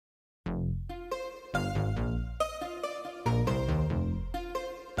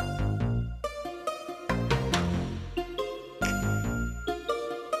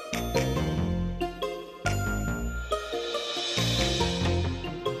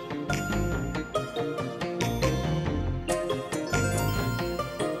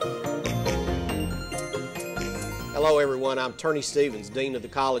Hello everyone, I'm Turney Stevens, Dean of the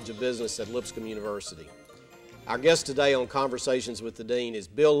College of Business at Lipscomb University. Our guest today on Conversations with the Dean is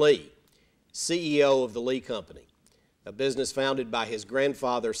Bill Lee, CEO of the Lee Company, a business founded by his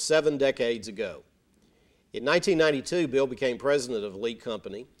grandfather 7 decades ago. In 1992, Bill became president of the Lee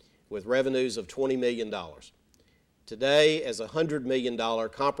Company with revenues of $20 million. Today, as a $100 million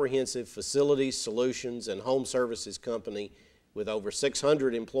comprehensive facilities, solutions, and home services company with over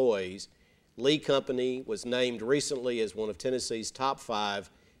 600 employees, Lee Company was named recently as one of Tennessee's top 5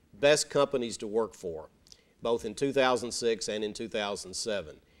 best companies to work for, both in 2006 and in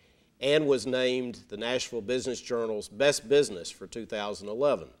 2007, and was named the Nashville Business Journal's Best Business for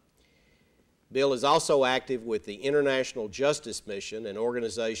 2011. Bill is also active with the International Justice Mission, an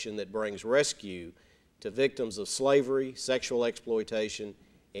organization that brings rescue to victims of slavery, sexual exploitation,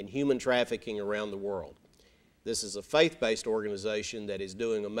 and human trafficking around the world. This is a faith-based organization that is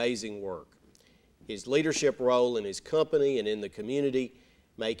doing amazing work. His leadership role in his company and in the community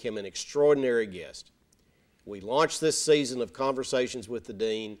make him an extraordinary guest. We launched this season of Conversations with the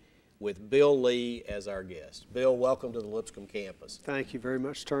Dean with Bill Lee as our guest. Bill, welcome to the Lipscomb campus. Thank you very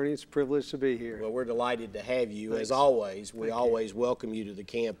much, Turney. It's a privilege to be here. Well, we're delighted to have you. Thanks. As always, we always welcome you to the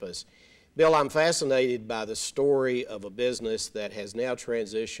campus. Bill, I'm fascinated by the story of a business that has now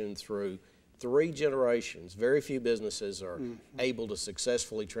transitioned through 3 generations. Very few businesses are able to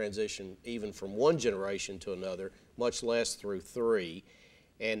successfully transition even from 1 generation to another, much less through 3.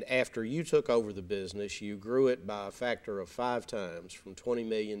 And after you took over the business, you grew it by a factor of 5 times, from $20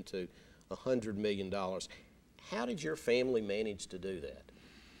 million to $100 million. How did your family manage to do that?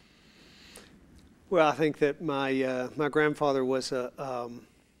 Well, I think that my grandfather was a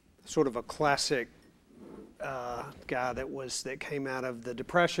sort of a classic guy that came out of the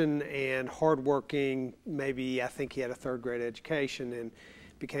Depression and hardworking. Maybe I think he had a 3rd grade education and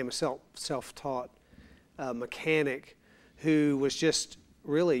became a self-taught mechanic who was just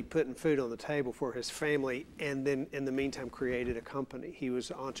really putting food on the table for his family, and then in the meantime created a company. He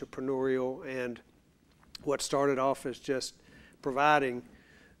was entrepreneurial, and what started off as just providing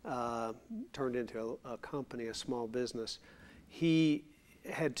turned into a company, a small business. He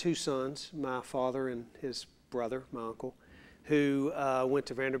had 2 sons, my father and his brother, my uncle, who went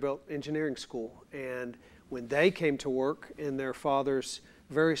to Vanderbilt Engineering School. And when they came to work in their father's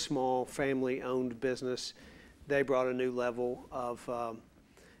very small family-owned business, they brought a new level of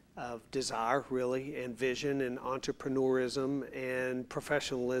desire, really, and vision and entrepreneurism and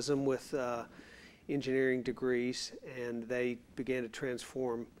professionalism with engineering degrees. And they began to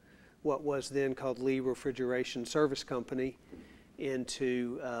transform what was then called Lee Refrigeration Service Company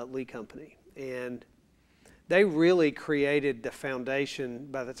into Lee Company. And they really created the foundation.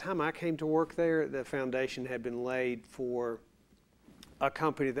 By the time I came to work there, the foundation had been laid for a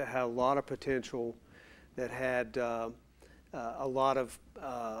company that had a lot of potential, that had a lot of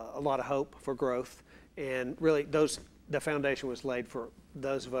hope for growth, and really the foundation was laid for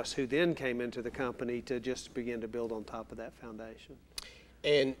those of us who then came into the company to just begin to build on top of that foundation.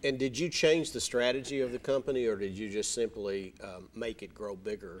 And did you change the strategy of the company, or did you just simply make it grow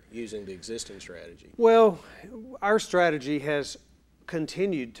bigger using the existing strategy? Well, our strategy has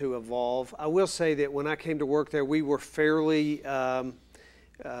continued to evolve. I will say that when I came to work there, we were fairly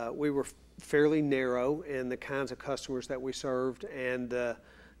narrow in the kinds of customers that we served and the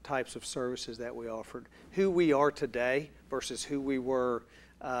types of services that we offered. Who we are today versus who we were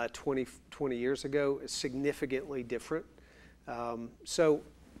 20 years ago is significantly different. So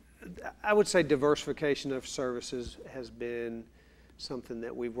I would say diversification of services has been something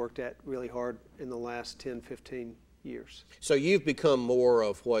that we've worked at really hard in the last 10, 15 years. So you've become more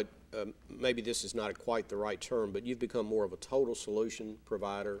of what, maybe this is not quite the right term, but you've become more of a total solution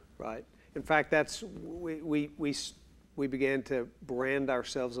provider. Right. In fact, we began to brand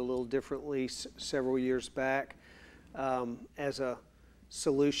ourselves a little differently several years back as a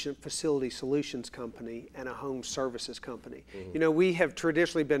facility solutions company and a home services company. You know, we have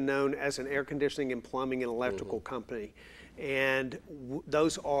traditionally been known as an air conditioning and plumbing and electrical company, and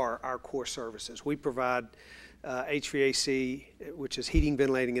those are our core services. We provide HVAC, which is heating,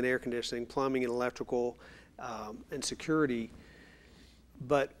 ventilating, and air conditioning, plumbing and electrical, and security,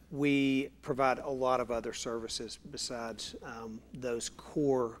 but we provide a lot of other services besides those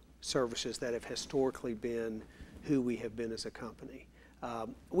core services that have historically been who we have been as a company.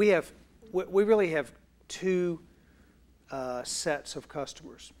 We really have 2 sets of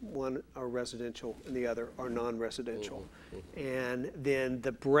customers. One are residential and the other are non-residential. And then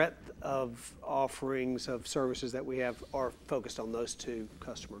the breadth of offerings of services that we have are focused on those two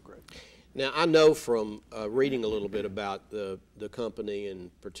customer groups. Now, I know from reading a little bit about the company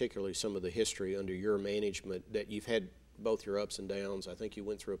and particularly some of the history under your management that you've had both your ups and downs. I think you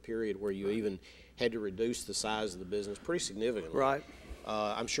went through a period where you even had to reduce the size of the business pretty significantly. Right.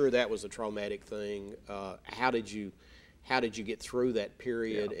 I'm sure that was a traumatic thing. How did you get through that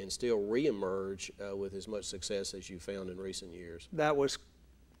period and still reemerge with as much success as you found in recent years? That was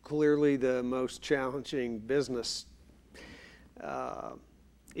clearly the most challenging business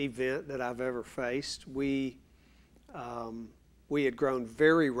event that I've ever faced. We had grown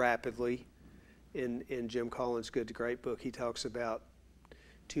very rapidly. In Jim Collins' Good to Great book, he talks about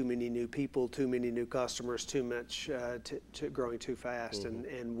too many new people, too many new customers, too much growing too fast.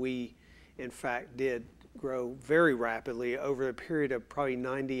 And we, in fact, did grow very rapidly over a period of probably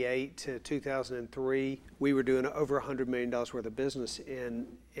 98 to 2003. We were doing over $100 million worth of business in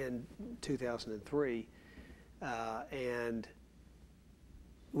 2003. And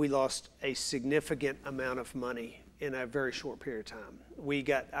we lost a significant amount of money in a very short period of time. We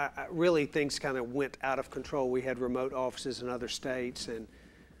got, really things kind of went out of control. We had remote offices in other states and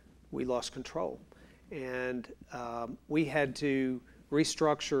we lost control. And we had to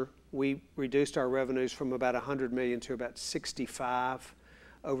restructure. We reduced our revenues from about 100 million to about 65.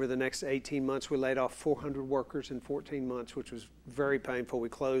 Over the next 18 months, we laid off 400 workers in 14 months, which was very painful. We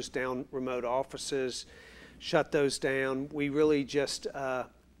closed down remote offices, shut those down. We really just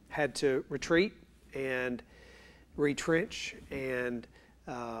had to retreat and retrench and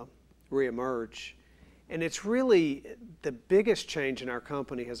reemerge. And it's really the biggest change in our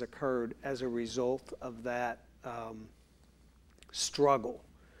company has occurred as a result of that struggle.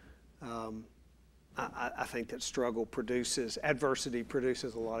 I think that struggle adversity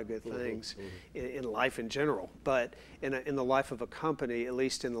produces a lot of good things in life in general. But in the life of a company, at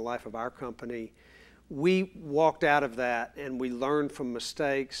least in the life of our company, we walked out of that and we learned from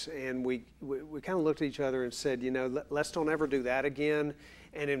mistakes, and we kind of looked at each other and said, let's don't ever do that again.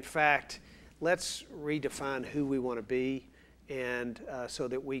 And in fact, let's redefine who we want to be, and so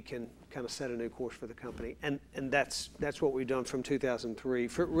that we can kind of set a new course for the company. And that's what we've done from 2003,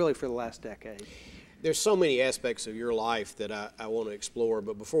 really for the last decade. There's so many aspects of your life that I want to explore,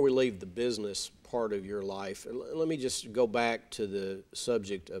 but before we leave the business part of your life, let me just go back to the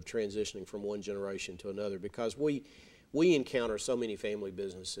subject of transitioning from one generation to another, because we encounter so many family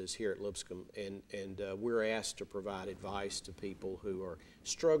businesses here at Lipscomb, and we're asked to provide advice to people who are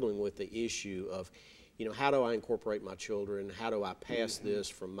struggling with the issue of, how do I incorporate my children? How do I pass this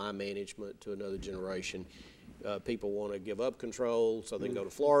from my management to another generation? People want to give up control so they can go to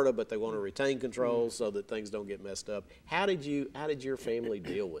Florida, but they want to retain control so that things don't get messed up. How did your family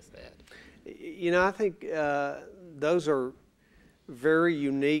deal with that? I think those are very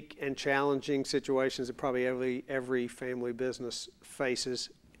unique and challenging situations that probably every family business faces,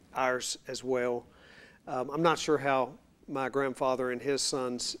 ours as well. I'm not sure how my grandfather and his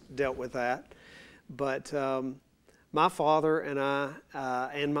sons dealt with that, but my father and I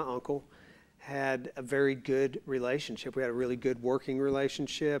and my uncle had a very good relationship. We had a really good working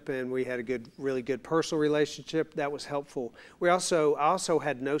relationship, and we had a really good personal relationship. That was helpful. I also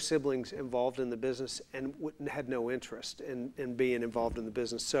had no siblings involved in the business and had no interest in being involved in the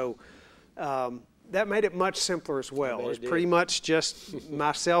business. So that made it much simpler as well. It was pretty much just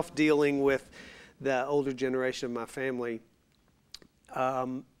myself dealing with the older generation of my family.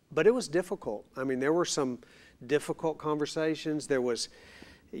 But it was difficult. I mean, there were some difficult conversations. There was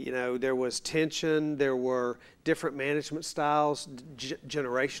tension, there were different management styles,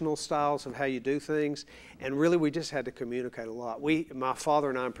 generational styles of how you do things, and really we just had to communicate a lot. My father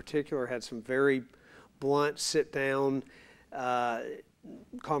and I in particular had some very blunt sit-down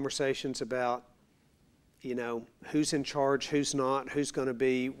conversations about, who's in charge, who's not, who's going to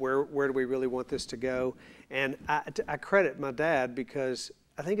be, where do we really want this to go. And I credit my dad, because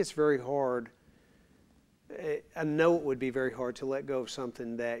I think it's very hard. I know it would be very hard to let go of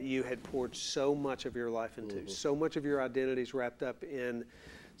something that you had poured so much of your life into, so much of your identity is wrapped up in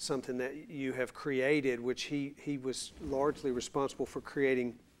something that you have created, which he was largely responsible for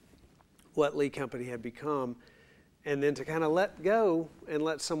creating what Lee Company had become, and then to kind of let go and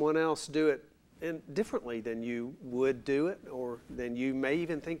let someone else do it differently than you would do it, or than you may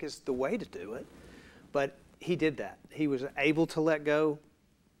even think is the way to do it. But he did that. He was able to let go.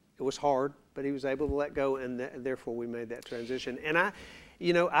 It was hard, but he was able to let go, and therefore we made that transition. And I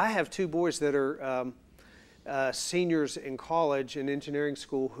have two boys that are seniors in college and engineering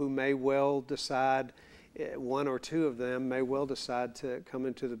school who may well decide one or two of them may well decide to come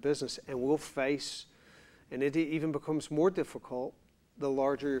into the business, and we'll face, and it even becomes more difficult the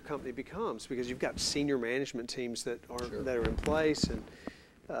larger your company becomes, because you've got senior management teams that are in place, and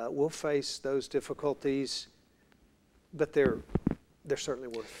we'll face those difficulties, but they're certainly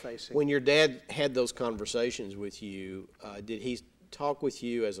worth facing. When your dad had those conversations with you, did he talk with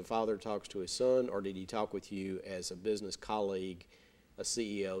you as a father talks to his son, or did he talk with you as a business colleague, a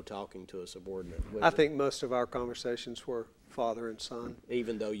CEO talking to a subordinate? I think most of our conversations were father and son.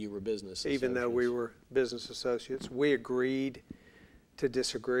 Even though you were business associates? Even though we were business associates. We agreed to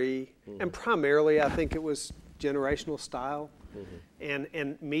disagree. Mm-hmm. And primarily, I think it was generational style. Mm-hmm.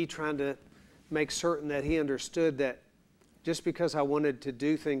 And me trying to make certain that he understood that just because I wanted to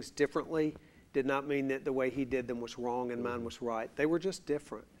do things differently did not mean that the way he did them was wrong and mine was right. They were just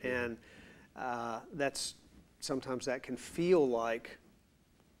different. And sometimes that can feel like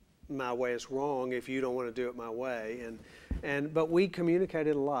my way is wrong if you don't want to do it my way. But we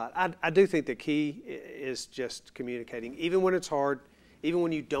communicated a lot. I do think the key is just communicating, even when it's hard, even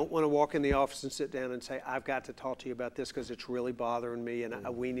when you don't want to walk in the office and sit down and say, I've got to talk to you about this because it's really bothering me and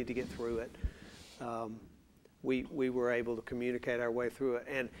we need to get through it. We were able to communicate our way through it.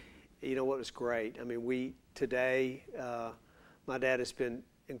 And you know what was great? I mean, today, my dad has been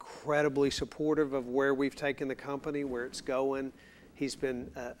incredibly supportive of where we've taken the company, where it's going. He's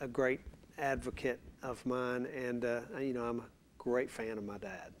been a great advocate of mine, and I'm a great fan of my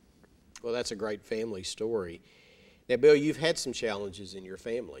dad. Well, that's a great family story. Now, Bill, you've had some challenges in your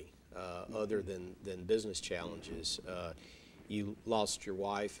family other than business challenges. You lost your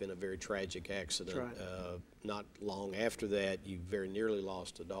wife in a very tragic accident. That's right. Not long after that, you very nearly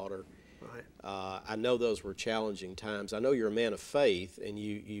lost a daughter. Right. I know those were challenging times. I know you're a man of faith, and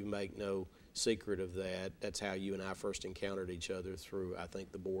you make no secret of that. That's how you and I first encountered each other, through, I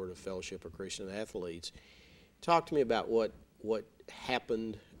think, the Board of Fellowship of Christian Athletes. Talk to me about what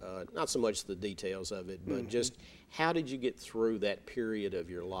happened, not so much the details of it, but just how did you get through that period of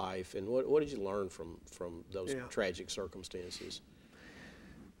your life, and what did you learn from those tragic circumstances?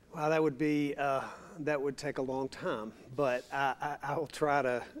 Well, that would take a long time, but I'll try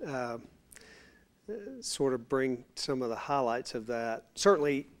to sort of bring some of the highlights of that.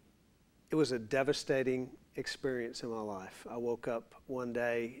 Certainly, it was a devastating experience in my life. I woke up one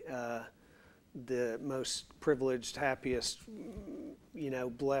day, the most privileged, happiest,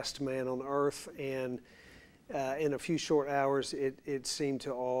 blessed man on earth, and in a few short hours, it seemed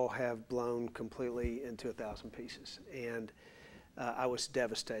to all have blown completely into 1,000 pieces. And I was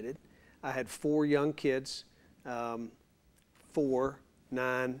devastated. I had 4 young kids, 4,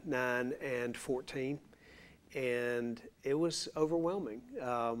 9, and 14, and it was overwhelming.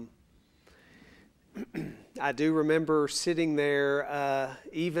 I do remember sitting there,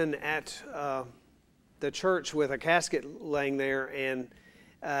 even at the church, with a casket laying there, and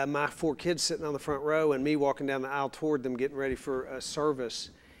my 4 kids sitting on the front row, and me walking down the aisle toward them, getting ready for a service,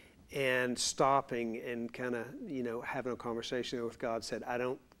 and stopping and kind of, having a conversation with God. Said, I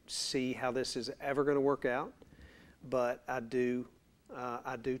don't see how this is ever going to work out, but I do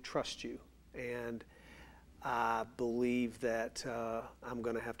trust you, and I believe that I'm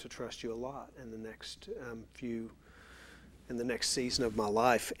going to have to trust you a lot in the next in the next season of my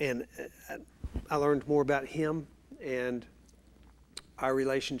life. And I learned more about him, and our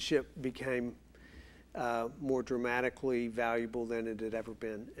relationship became more dramatically valuable than it had ever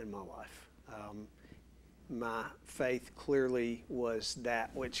been in my life. My faith clearly was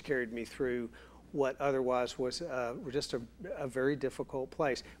that which carried me through what otherwise was just a very difficult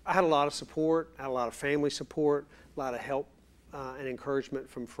place. I had a lot of support, I had a lot of family support, a lot of help and encouragement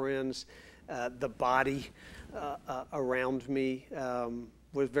from friends. The body around me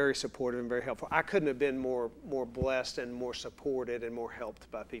was very supportive and very helpful. I couldn't have been more blessed and more supported and more helped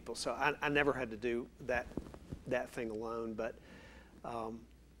by people. So I never had to do that thing alone. But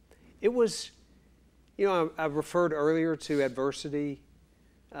it was, I referred earlier to adversity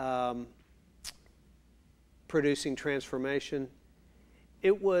producing transformation.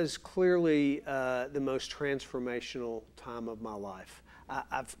 It was clearly the most transformational time of my life.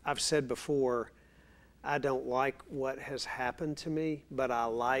 I've said before, I don't like what has happened to me, but I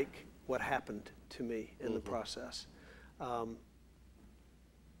like what happened to me in the process.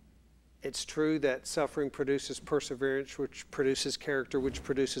 It's true that suffering produces perseverance, which produces character, which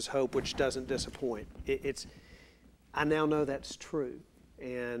produces hope, which doesn't disappoint. I now know that's true,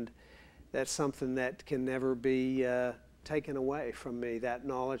 and that's something that can never be taken away from me, that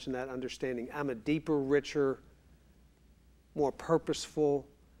knowledge and that understanding. I'm a deeper, richer, more purposeful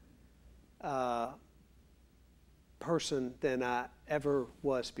person than I ever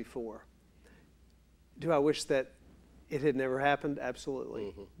was before. Do I wish that it had never happened? Absolutely.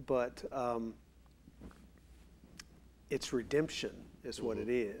 Mm-hmm. But it's redemption is what it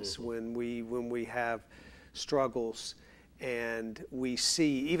is. When we have struggles and we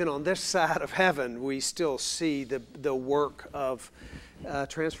see, even on this side of heaven, we still see the work of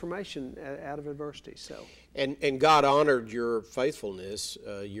transformation out of adversity. So. And God honored your faithfulness.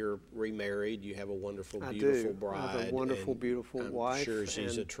 You're remarried. You have a wonderful, beautiful bride. I have a wonderful, beautiful wife. I'm sure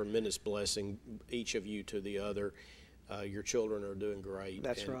she's a tremendous blessing, each of you to the other. Your children are doing great.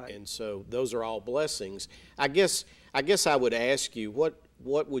 That's right. And so those are all blessings. I guess I would ask you,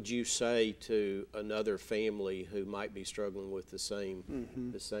 what would you say to another family who might be struggling with the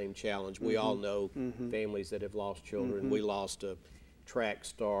same challenge? We all know families that have lost children. We lost a track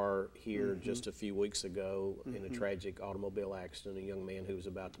star here just a few weeks ago in a tragic automobile accident, a young man who was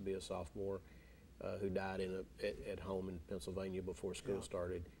about to be a sophomore who died at home in Pennsylvania before school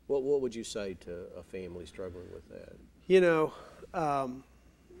started. What would you say to a family struggling with that? You know,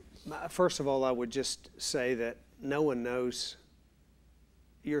 first of all, I would just say that no one knows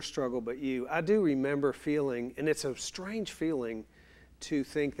your struggle but you. I do remember feeling, and it's a strange feeling to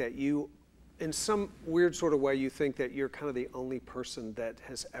think that you, in some weird sort of way, you think that you're kind of the only person that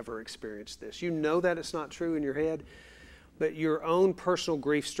has ever experienced this. You know that it's not true in your head, but your own personal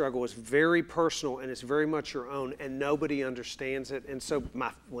grief struggle is very personal and it's very much your own, and nobody understands it. And so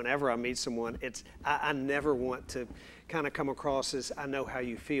whenever I meet someone, I never want to kind of come across as I know how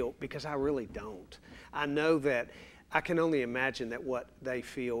you feel, because I really don't. I know that I can only imagine that what they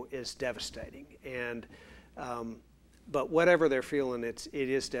feel is devastating. And but whatever they're feeling, it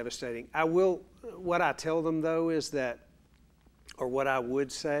is devastating. What I tell them though is that, or what I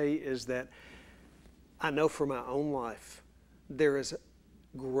would say is that I know for my own life, there is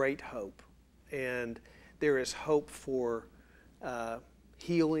great hope. And there is hope for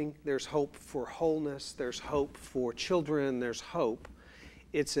healing. There's hope for wholeness. There's hope for children. There's hope.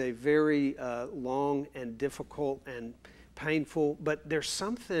 It's a very long and difficult and painful, but there's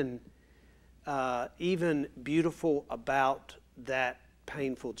something even beautiful about that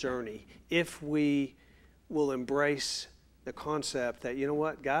painful journey if we will embrace the concept that, you know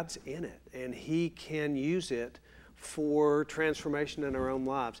what, God's in it and He can use it for transformation in our own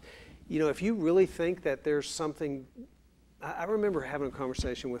lives. You know, if you really think that there's something, I remember having a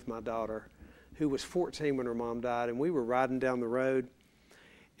conversation with my daughter who was 14 when her mom died, and we were riding down the road,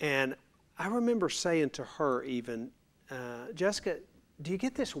 and I remember saying to her even, Jessica, do you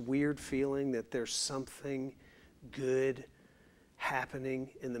get this weird feeling that there's something good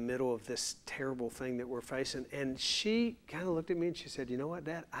happening in the middle of this terrible thing that we're facing? And she kind of looked at me and she said, you know what,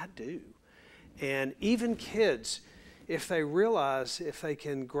 Dad, I do. And even kids, if they realize, if they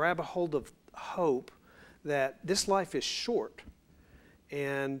can grab a hold of hope that this life is short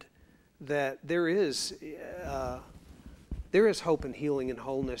and that there is hope and healing and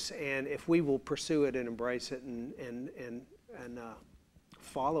wholeness, and if we will pursue it and embrace it and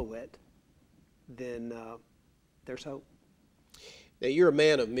follow it, then there's hope. Now, you're a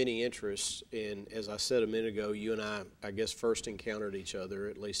man of many interests, and as I said a minute ago, you and I guess, first encountered each other,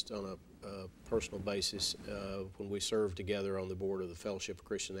 at least on a personal basis, when we served together on the board of the Fellowship of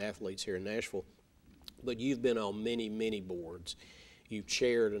Christian Athletes here in Nashville. But you've been on many, many boards. You've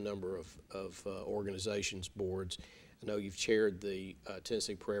chaired a number of organizations' boards. I know you've chaired the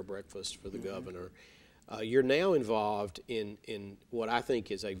Tennessee Prayer Breakfast for the governor. You're now involved in what I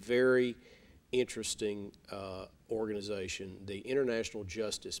think is a very interesting organization, the International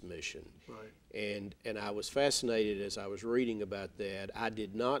Justice Mission. Right. And I was fascinated as I was reading about that. I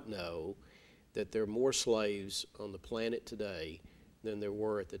did not know that there are more slaves on the planet today than there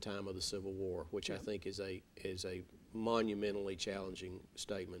were at the time of the Civil War, which I think is a monumentally challenging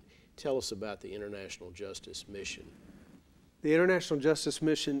statement. Tell us about the International Justice Mission. The International Justice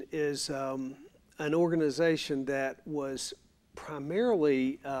Mission is an organization that was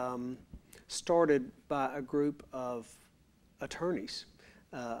primarily started by a group of attorneys.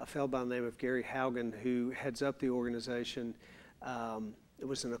 A fellow by the name of Gary Haugen, who heads up the organization,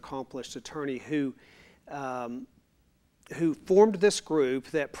 was an accomplished attorney who formed this group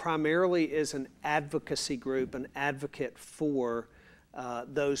that primarily is an advocacy group, an advocate for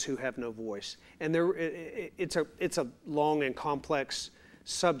those who have no voice. And it's a long and complex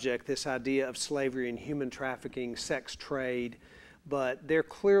subject, this idea of slavery and human trafficking, sex trade, but there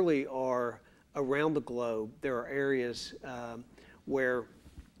clearly are, around the globe, there are areas where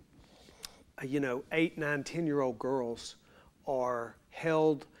 8, 9, 10-year-old girls are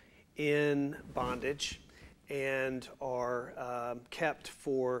held in bondage and are kept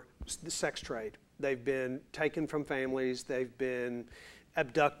for the sex trade. They've been taken from families, they've been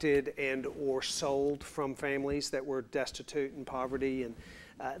abducted and or sold from families that were destitute and poverty. And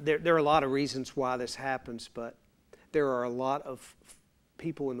there are a lot of reasons why this happens, but there are a lot of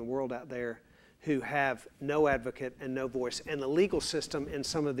people in the world out there who have no advocate and no voice. And the legal system in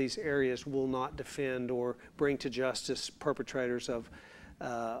some of these areas will not defend or bring to justice perpetrators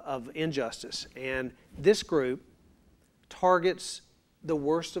of injustice. And this group targets the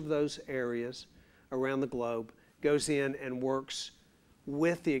worst of those areas around the globe, goes in and works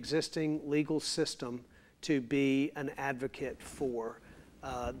with the existing legal system to be an advocate for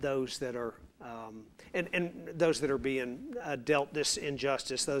those that are and those that are being dealt this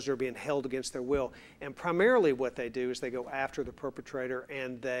injustice, those that are being held against their will. And primarily what they do is they go after the perpetrator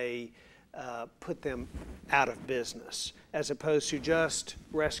and they put them out of business, as opposed to just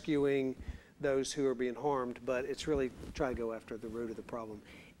rescuing those who are being harmed, but it's really try to go after the root of the problem.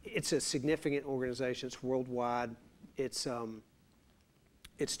 It's a significant organization. It's worldwide. It's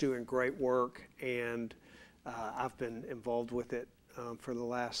doing great work, and I've been involved with it for the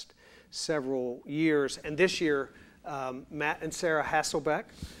last several years. And this year, Matt and Sarah Hasselbeck,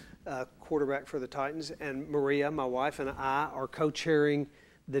 quarterback for the Titans, and Maria, my wife, and I are co-chairing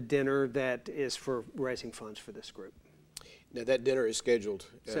the dinner that is for raising funds for this group. Now, that dinner is scheduled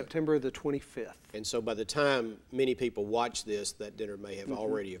September the 25th. And so by the time many people watch this, that dinner may have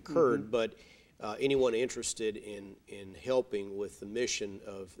already occurred. But anyone interested in helping with the mission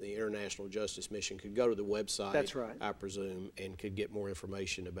of the International Justice Mission could go to the website, That's right, I presume, and could get more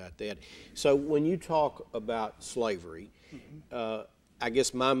information about that. So when you talk about slavery, I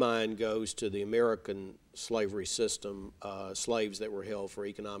guess my mind goes to the American slavery system, slaves that were held for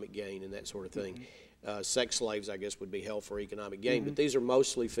economic gain and that sort of thing. Sex slaves, I guess, would be held for economic gain, but these are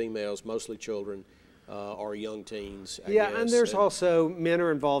mostly females, mostly children, or young teens, I guess. And there's also men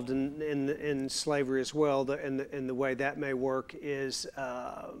are involved in slavery as well. And the way that may work is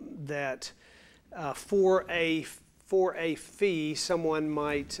that for a fee, someone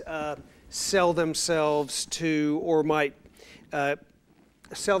might sell themselves to, or might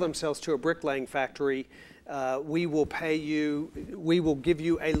sell themselves to a bricklaying factory. We will pay you. We will give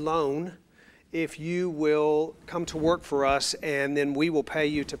you a loan if you will come to work for us, and then we will pay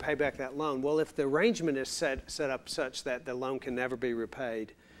you to pay back that loan. Well, if the arrangement is set up such that the loan can never be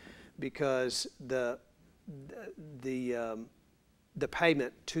repaid because the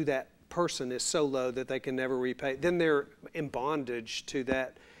payment to that person is so low that they can never repay, then they're in bondage to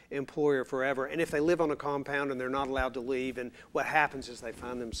that employer forever. And if they live on a compound and they're not allowed to leave, and what happens is they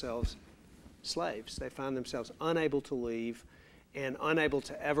find themselves slaves. They find themselves unable to leave and unable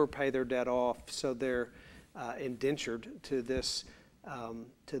to ever pay their debt off, so they're indentured to this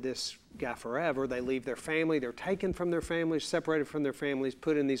guy forever. They leave their family, they're taken from their families, separated from their families,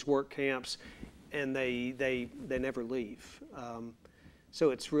 put in these work camps, and they never leave.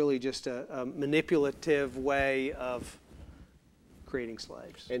 So it's really just a manipulative way of creating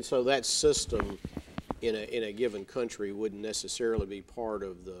slaves. And so that system in a given country wouldn't necessarily be part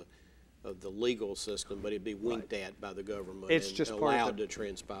of the legal system, but it'd be winked at by the government. It's and just allowed to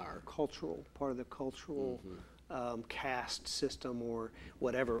transpire. Part of the cultural caste system, or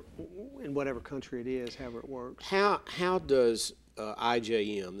whatever, in whatever country it is, however it works. How does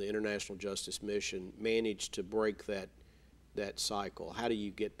IJM, the International Justice Mission, manage to break that cycle? How do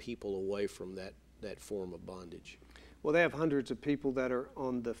you get people away from that form of bondage? Well, they have hundreds of people that are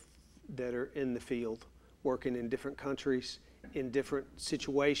in the field, working in different countries, in different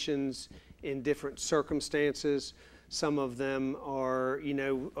situations, in different circumstances. Some of them are,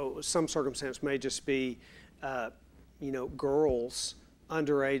 some circumstance may just be, girls,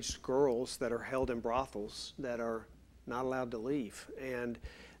 underage girls that are held in brothels that are not allowed to leave. And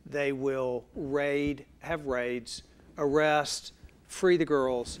they will have raids, arrest, free the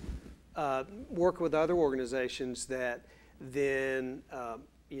girls, work with other organizations that then,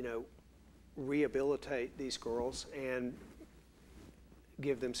 rehabilitate these girls and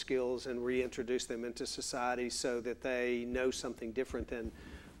give them skills and reintroduce them into society so that they know something different than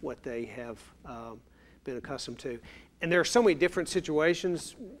what they have been accustomed to. And there are so many different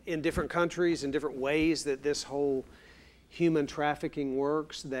situations in different countries and different ways that this whole human trafficking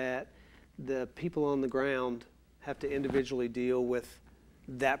works, that the people on the ground have to individually deal with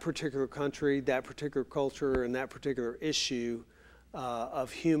that particular country, that particular culture, and that particular issue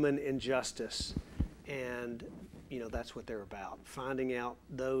of human injustice. And that's what they're about, finding out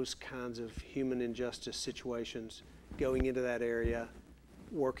those kinds of human injustice situations, going into that area,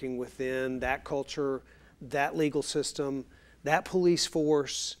 working within that culture, that legal system, that police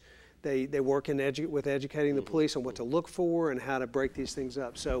force. They work with educating the police on what to look for and how to break these things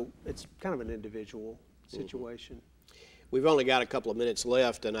up. So it's kind of an individual situation. we've only got a couple of minutes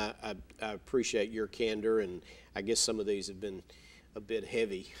left, and I appreciate your candor, and I guess some of these have been a bit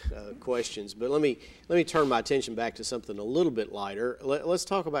heavy questions, but let me turn my attention back to something a little bit lighter. Let's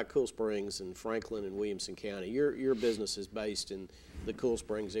talk about Cool Springs and Franklin and Williamson County. Your business is based in the Cool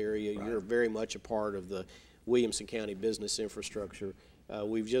Springs area. Right. You're very much a part of the Williamson County business infrastructure.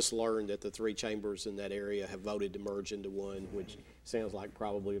 We've just learned that the 3 chambers in that area have voted to merge into one, which sounds like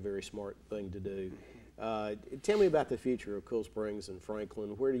probably a very smart thing to do. Tell me about the future of Cool Springs and Franklin.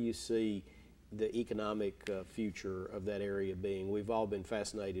 Where do you see the economic future of that area being? We've all been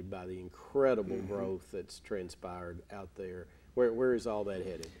fascinated by the incredible growth that's transpired out there. Where is all that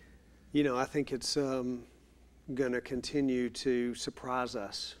headed? You know, I think it's going to continue to surprise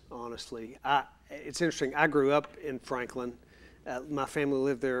us, honestly. It's interesting. I grew up in Franklin. My family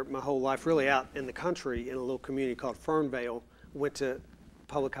lived there my whole life, really out in the country in a little community called Fernvale. Went to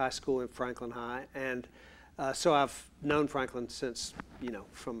public high school in Franklin High, and so I've known Franklin since, you know,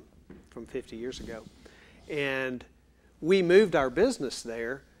 from 50 years ago. And we moved our business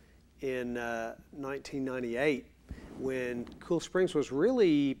there in 1998 when Cool Springs was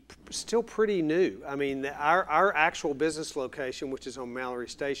really still pretty new. I mean, our actual business location, which is on Mallory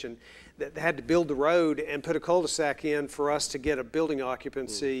Station, that had to build the road and put a cul-de-sac in for us to get a building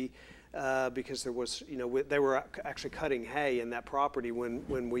occupancy because there was, you know, they were actually cutting hay in that property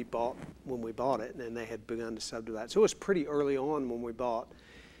when we bought it, and they had begun to subdivide. So it was pretty early on when we bought.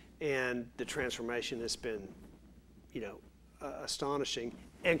 And the transformation has been, you know, astonishing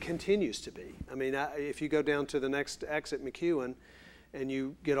and continues to be. I mean, if you go down to the next exit, McEwen, and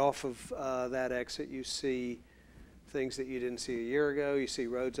you get off of that exit, you see things that you didn't see a year ago. You see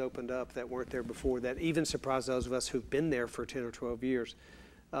roads opened up that weren't there before, that even surprised those of us who've been there for 10 or 12 years.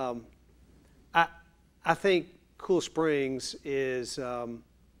 I think Cool Springs is a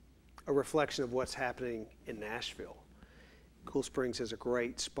reflection of what's happening in Nashville. Cool Springs is a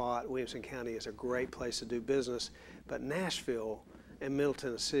great spot. Williamson County is a great place to do business. But Nashville and Middle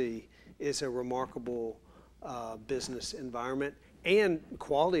Tennessee is a remarkable business environment and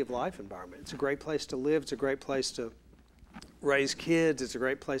quality of life environment. It's a great place to live. It's a great place to raise kids. It's a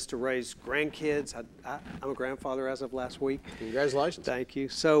great place to raise grandkids. I'm a grandfather as of last week. Congratulations. Thank you.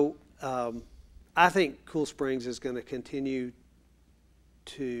 So I think Cool Springs is going to continue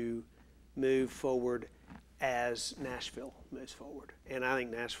to move forward as Nashville moves forward. And I think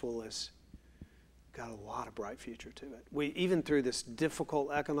Nashville has got a lot of bright future to it. Even through this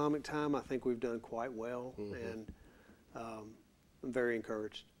difficult economic time, I think we've done quite well, and I'm very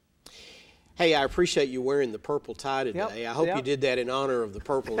encouraged. Hey, I appreciate you wearing the purple tie today. Yep, I hope you did that in honor of the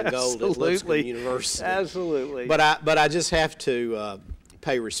purple and gold at Lipscomb University. Absolutely. But I just have to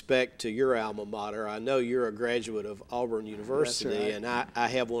pay respect to your alma mater. I know you're a graduate of Auburn University, That's right. and I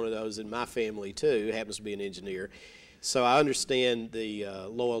have one of those in my family too, who happens to be an engineer. So I understand the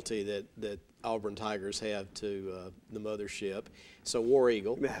loyalty that Auburn Tigers have to the mothership. So War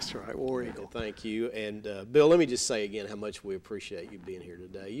Eagle. That's right, War Eagle. Thank you. And Bill, let me just say again how much we appreciate you being here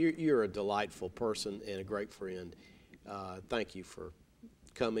today. You're a delightful person and a great friend. Thank you for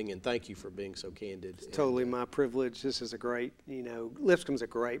coming, and thank you for being so candid. It's totally my privilege. This is a great, you know, Lipscomb's a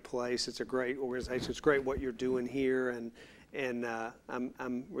great place. It's a great organization. It's great what you're doing here, and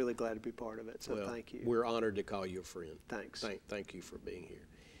I'm really glad to be part of it. So thank you. We're honored to call you a friend. Thanks. Thank you for being here.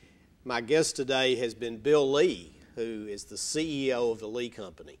 My guest today has been Bill Lee, who is the CEO of the Lee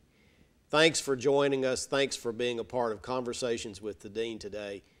Company. Thanks for joining us. Thanks for being a part of Conversations with the Dean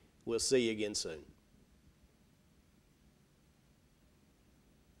today. We'll see you again soon.